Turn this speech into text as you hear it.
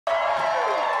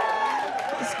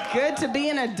It's good to be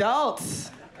an adult.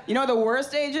 You know what the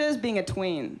worst age is? Being a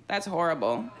tween. That's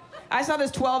horrible. I saw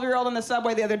this 12-year-old on the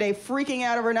subway the other day freaking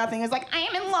out over nothing. He's like, I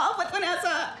am in love with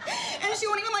Vanessa. And she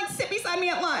won't even like sit beside me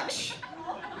at lunch.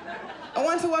 I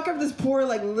wanted to walk up to this poor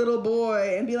like little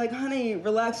boy and be like, honey,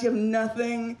 relax, you have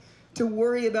nothing to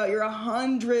worry about. You're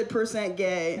 100%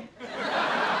 gay.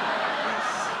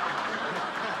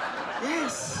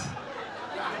 Yes.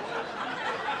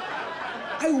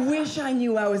 I wish I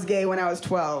knew I was gay when I was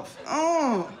 12.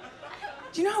 Oh.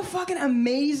 Do you know how fucking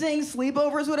amazing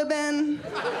sleepovers would have been?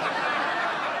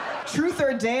 Truth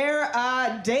or dare?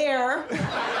 Dare.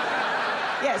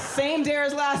 Yes, same dare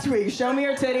as last week. Show me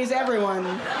your titties, everyone.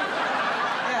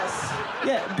 Yes.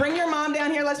 Yeah, bring your mom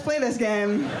down here, let's play this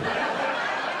game.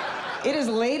 It is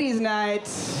ladies' night.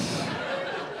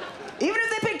 Even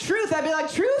if they pick truth, I'd be like,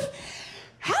 truth?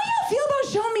 How do you feel about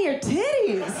showing me your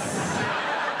titties?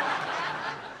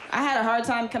 I had a hard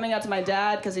time coming out to my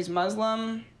dad because he's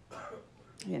Muslim.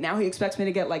 Yeah, now he expects me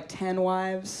to get like 10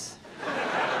 wives.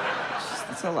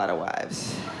 That's a lot of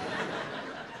wives.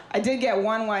 I did get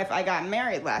one wife. I got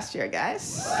married last year,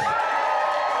 guys.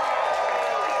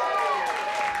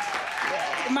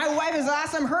 My wife is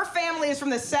awesome. Her family is from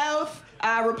the South,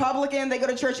 Republican. They go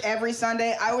to church every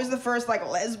Sunday. I was the first like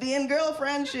lesbian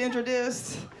girlfriend she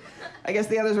introduced. I guess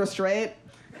the others were straight.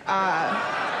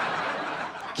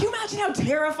 Can you imagine how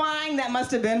terrifying that must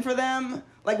have been for them?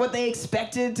 Like what they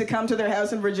expected to come to their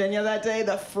house in Virginia that day,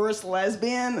 the first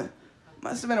lesbian?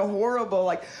 Must have been horrible,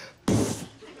 like,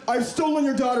 I've stolen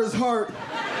your daughter's heart.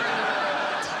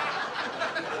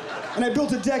 And I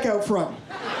built a deck out front.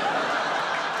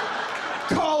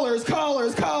 Collars,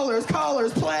 collars, collars,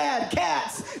 collars, plaid,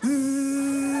 cats.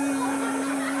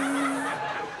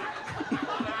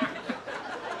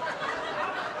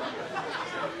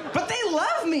 But they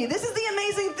love me. This is the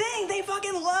amazing thing. They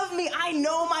fucking love me. I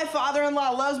know my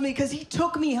father-in-law loves me because he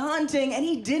took me hunting and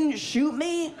he didn't shoot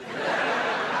me.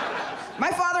 My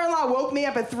father-in-law woke me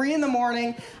up at 3 in the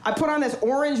morning. I put on this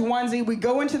orange onesie. We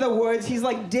go into the woods. He's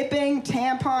like dipping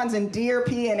tampons in deer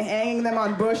pee and hanging them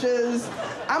on bushes.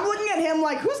 I'm looking at him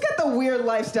like, who's got the weird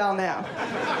lifestyle now?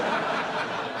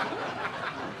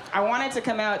 I wanted to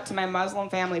come out to my Muslim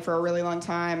family for a really long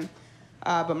time,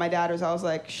 but my dad was always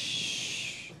like,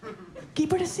 shh,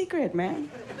 keep it a secret, man.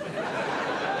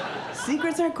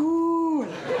 Secrets are cool.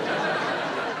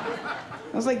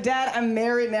 I was like, Dad, I'm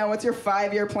married now. What's your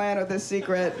 5-year plan with this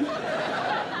secret?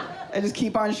 I just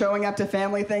keep on showing up to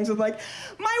family things with like,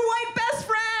 my white best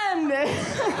friend.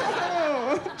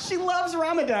 She loves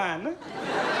Ramadan.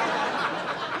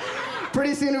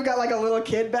 Pretty soon we've got like a little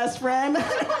kid best friend. I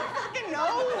don't fucking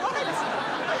know. What?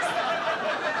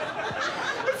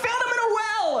 We found him in a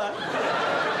well.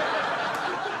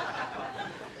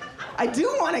 I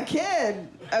do want a kid.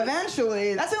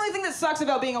 Eventually. That's the only thing that sucks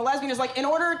about being a lesbian is like, in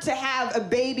order to have a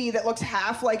baby that looks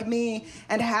half like me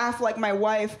and half like my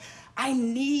wife, I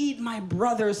need my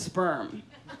brother's sperm.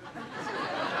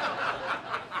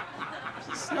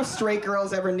 No straight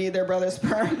girls ever need their brother's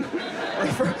sperm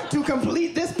to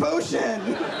complete this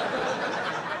potion.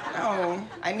 No,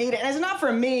 I need it. And it's not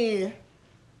for me.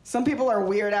 Some people are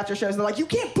weird after shows. They're like, you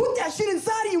can't put that shit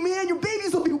inside of you, man. Your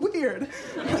babies will be weird.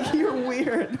 Like, you're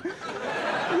weird.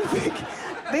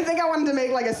 They think I wanted to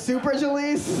make like a super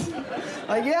Jalees.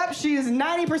 Like, yep, she's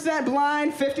 90%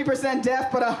 blind, 50% deaf,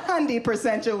 but 100%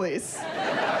 Jalees.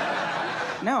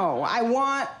 No, I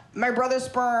want my brother's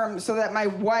sperm so that my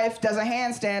wife does a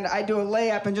handstand, I do a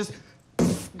layup, and just,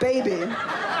 baby.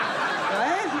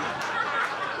 Right?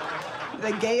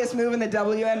 The gayest move in the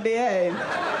WNBA.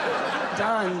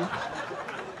 Done.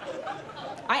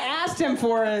 I asked him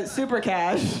for a super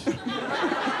cash.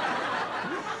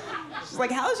 She's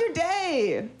like, how's your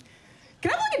day?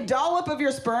 Can I have like a dollop of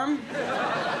your sperm?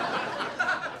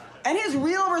 And his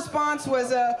real response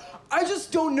was, I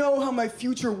just don't know how my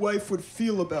future wife would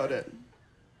feel about it.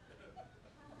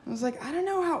 I was like, I don't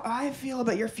know how I feel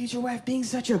about your future wife being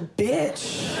such a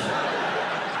bitch.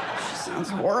 She sounds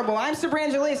horrible. I'm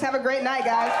Sabrina Jalees. Have a great night,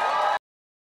 guys.